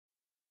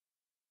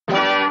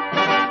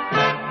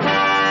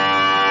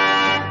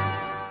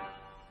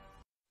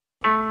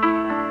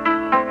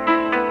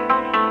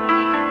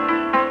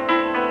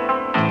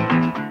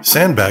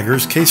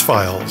Sandbaggers Case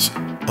Files,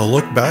 a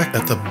look back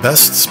at the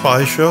best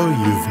spy show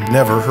you've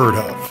never heard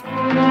of.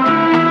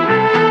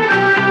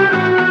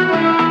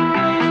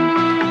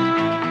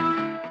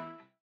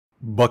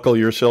 Buckle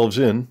yourselves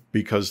in,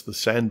 because the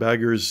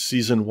Sandbaggers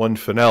Season 1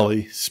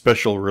 finale,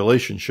 Special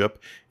Relationship,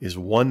 is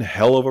one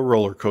hell of a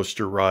roller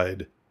coaster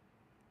ride.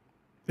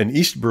 An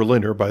East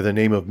Berliner by the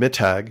name of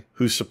Mittag,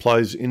 who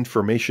supplies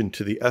information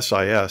to the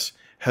SIS,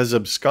 has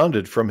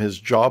absconded from his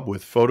job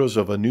with photos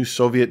of a new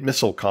Soviet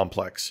missile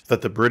complex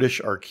that the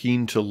British are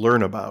keen to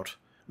learn about.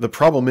 The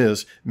problem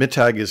is,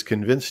 Mittag is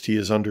convinced he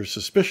is under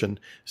suspicion,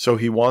 so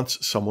he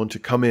wants someone to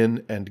come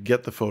in and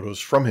get the photos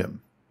from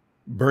him.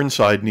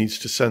 Burnside needs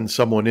to send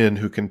someone in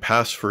who can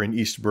pass for an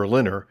East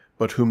Berliner,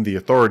 but whom the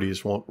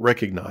authorities won't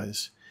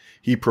recognize.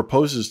 He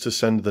proposes to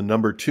send the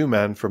number 2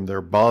 man from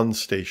their Bonn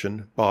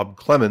station, Bob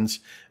Clemens,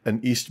 an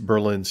East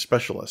Berlin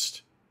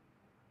specialist.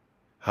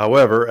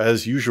 However,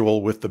 as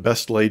usual with the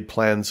best-laid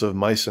plans of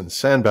mice and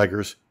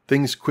sandbaggers,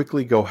 things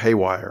quickly go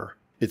haywire.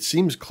 It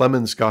seems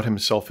Clemens got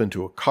himself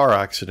into a car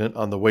accident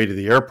on the way to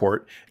the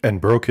airport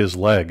and broke his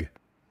leg.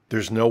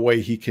 There's no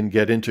way he can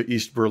get into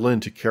East Berlin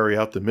to carry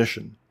out the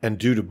mission, and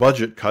due to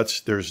budget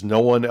cuts, there's no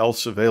one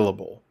else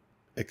available.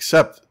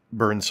 Except,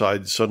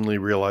 Burnside suddenly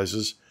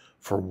realizes,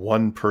 for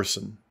one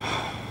person.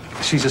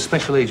 She's a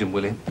special agent,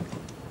 Willie.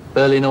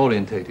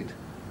 Berlin-orientated.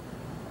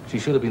 She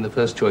should have been the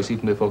first choice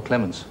even before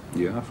Clemens.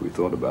 Yeah, if we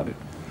thought about it.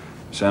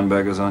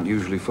 Sandbaggers aren't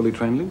usually fully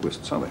trained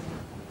linguists, are they?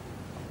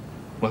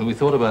 Well, we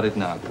thought about it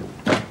now.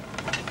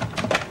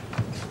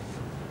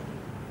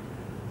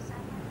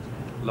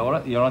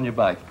 Laura, you're on your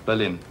bike.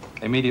 Berlin.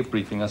 Immediate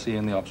briefing. I'll see you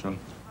in the ops room.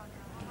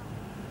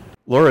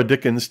 Laura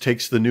Dickens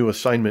takes the new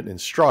assignment in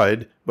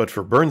stride, but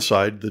for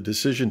Burnside, the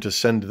decision to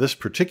send this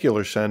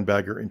particular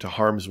sandbagger into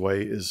harm's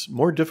way is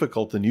more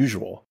difficult than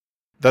usual.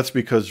 That's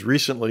because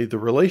recently the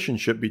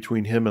relationship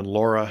between him and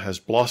Laura has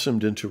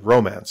blossomed into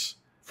romance.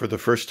 For the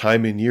first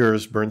time in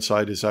years,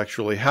 Burnside is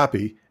actually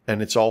happy,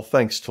 and it's all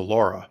thanks to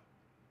Laura.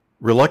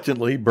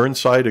 Reluctantly,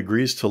 Burnside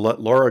agrees to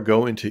let Laura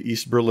go into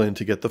East Berlin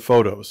to get the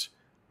photos,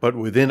 but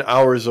within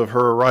hours of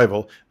her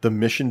arrival, the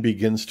mission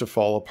begins to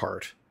fall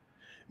apart.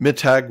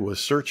 Mittag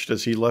was searched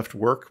as he left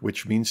work,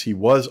 which means he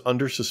was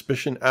under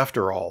suspicion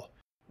after all.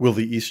 Will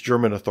the East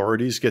German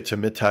authorities get to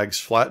Mittag's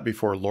flat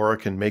before Laura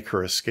can make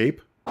her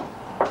escape?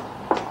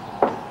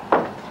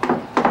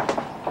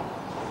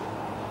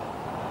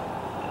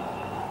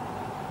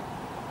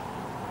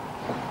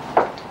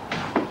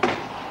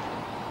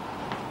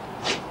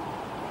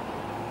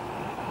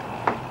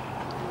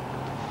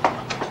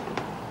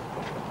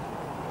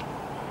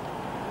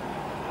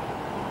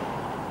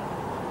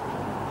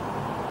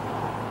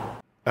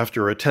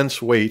 After a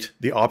tense wait,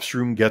 the ops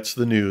room gets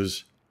the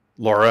news.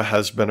 Laura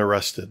has been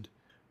arrested.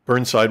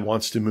 Burnside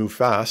wants to move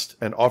fast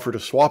and offer to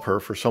swap her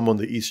for someone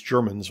the East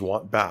Germans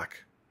want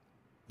back.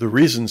 The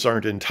reasons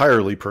aren't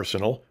entirely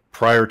personal.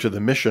 Prior to the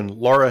mission,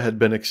 Laura had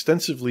been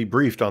extensively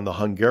briefed on the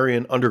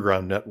Hungarian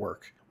underground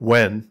network.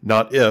 When,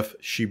 not if,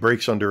 she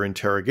breaks under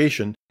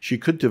interrogation, she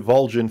could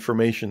divulge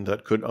information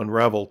that could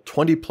unravel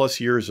 20-plus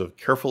years of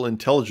careful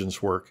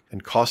intelligence work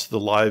and cost the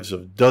lives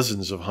of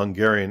dozens of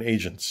Hungarian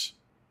agents.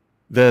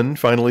 Then,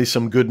 finally,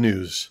 some good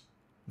news.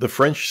 The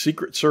French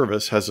Secret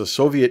Service has a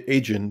Soviet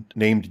agent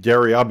named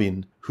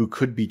Deryabin who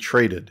could be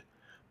traded.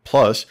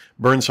 Plus,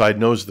 Burnside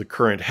knows the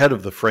current head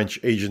of the French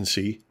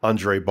agency,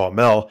 André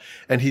Baumel,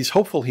 and he's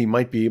hopeful he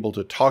might be able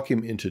to talk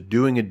him into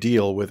doing a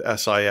deal with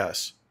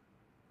SIS.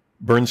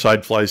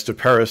 Burnside flies to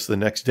Paris the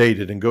next day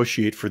to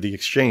negotiate for the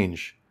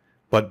exchange.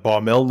 But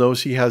Baumel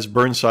knows he has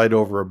Burnside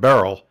over a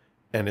barrel,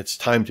 and it's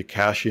time to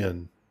cash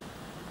in.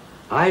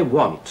 I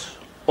want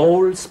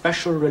all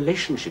special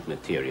relationship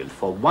material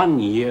for 1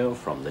 year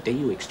from the day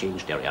you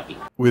exchange Deryabin.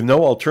 With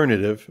no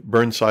alternative,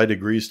 Burnside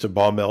agrees to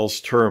Baumel's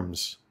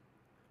terms.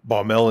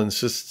 Baumel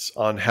insists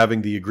on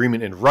having the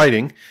agreement in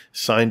writing,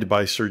 signed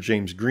by Sir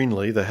James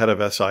Greenley, the head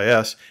of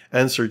SIS,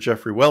 and Sir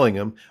Geoffrey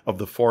Wellingham of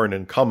the Foreign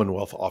and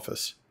Commonwealth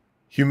Office.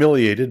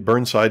 Humiliated,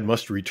 Burnside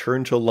must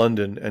return to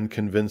London and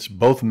convince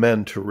both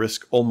men to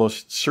risk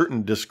almost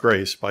certain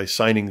disgrace by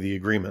signing the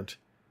agreement.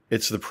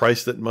 It's the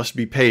price that must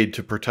be paid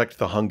to protect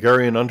the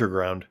Hungarian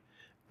underground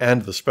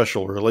and the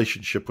special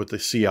relationship with the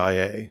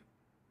CIA.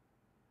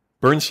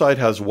 Burnside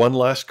has one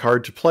last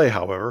card to play,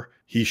 however.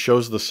 He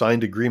shows the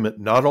signed agreement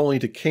not only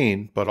to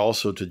Kane, but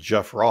also to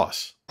Jeff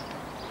Ross.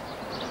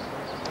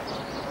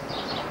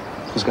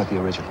 Who's got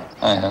the original?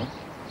 I have.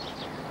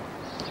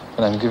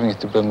 But I'm giving it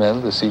to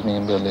Baumel this evening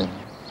in Berlin.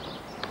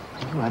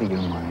 Are you out of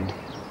your mind?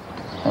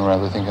 I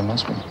rather think I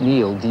must be.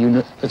 Neil, do you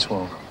know... Let's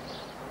walk.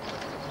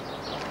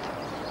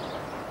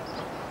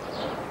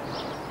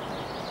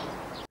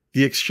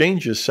 The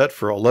exchange is set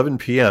for 11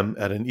 p.m.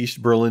 at an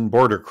East Berlin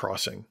border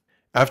crossing.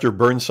 After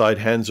Burnside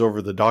hands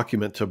over the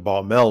document to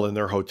Baumel in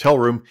their hotel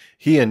room,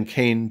 he and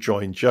Kane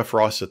join Jeff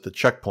Ross at the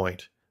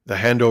checkpoint. The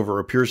handover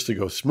appears to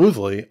go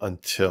smoothly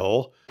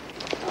until...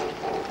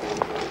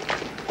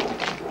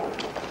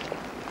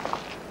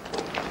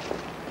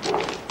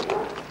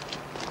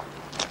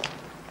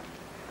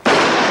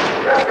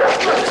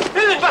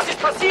 Was ist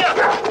passiert?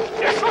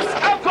 Der Schuss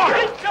kam von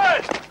hinten!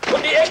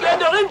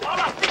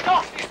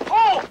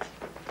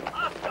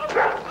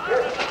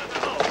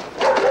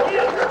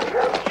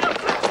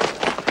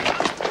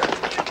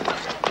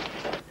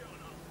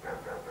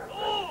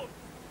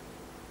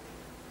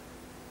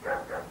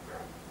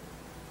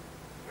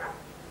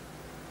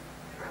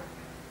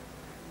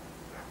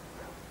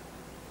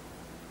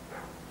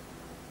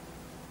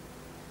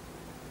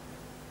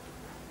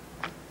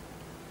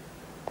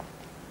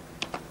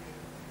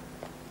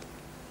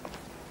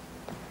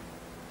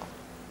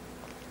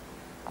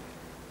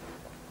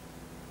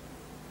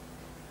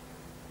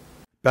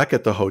 Back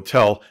at the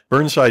hotel,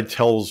 Burnside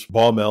tells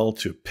Baumel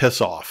to piss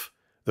off.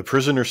 The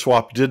prisoner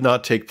swap did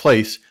not take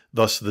place,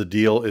 thus the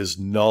deal is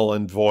null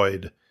and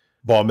void.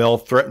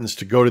 Baumel threatens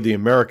to go to the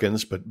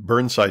Americans, but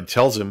Burnside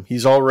tells him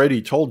he's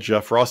already told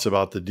Jeff Ross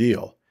about the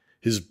deal.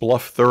 His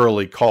bluff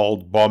thoroughly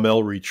called,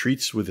 Baumel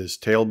retreats with his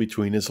tail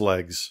between his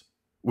legs,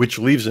 which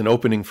leaves an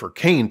opening for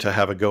Kane to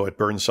have a go at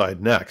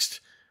Burnside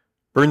next.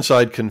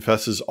 Burnside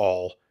confesses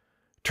all.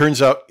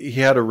 Turns out he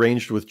had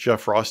arranged with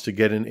Jeff Ross to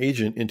get an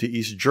agent into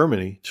East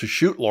Germany to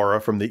shoot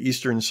Laura from the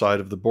eastern side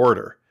of the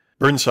border.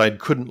 Burnside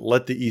couldn't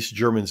let the East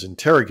Germans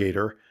interrogate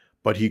her,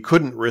 but he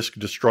couldn't risk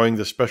destroying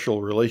the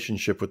special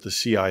relationship with the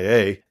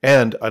CIA,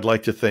 and, I'd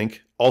like to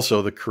think,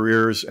 also the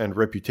careers and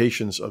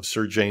reputations of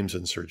Sir James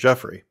and Sir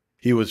Geoffrey.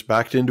 He was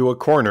backed into a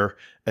corner,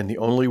 and the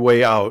only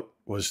way out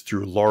was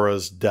through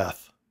Laura's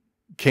death.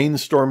 Kane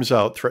storms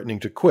out, threatening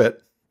to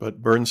quit,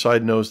 but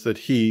Burnside knows that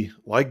he,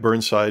 like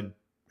Burnside,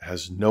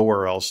 has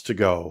nowhere else to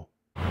go.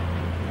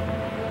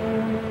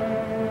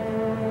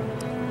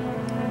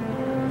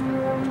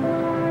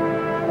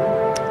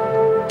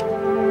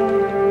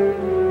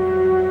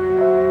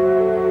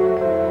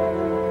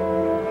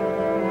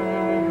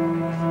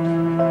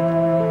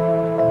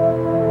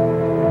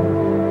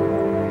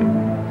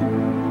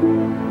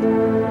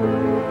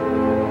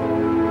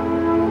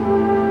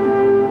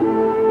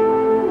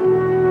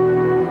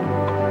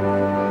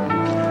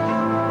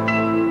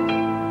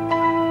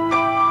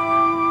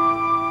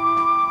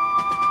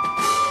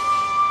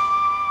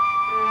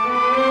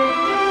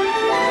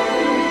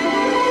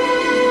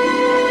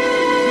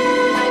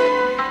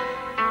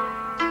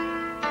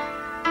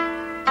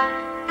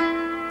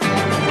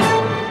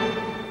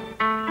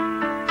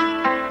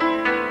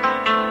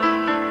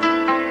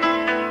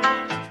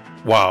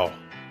 Wow.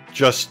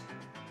 Just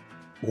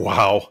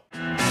wow.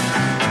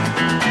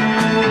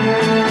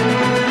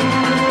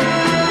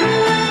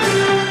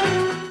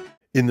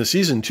 In the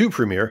Season 2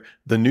 premiere,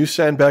 the new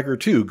Sandbagger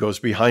 2 goes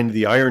behind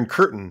the Iron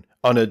Curtain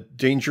on a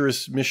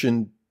dangerous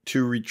mission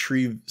to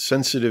retrieve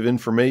sensitive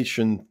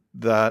information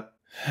that...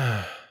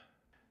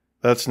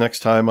 That's next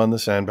time on the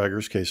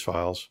Sandbaggers Case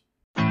Files.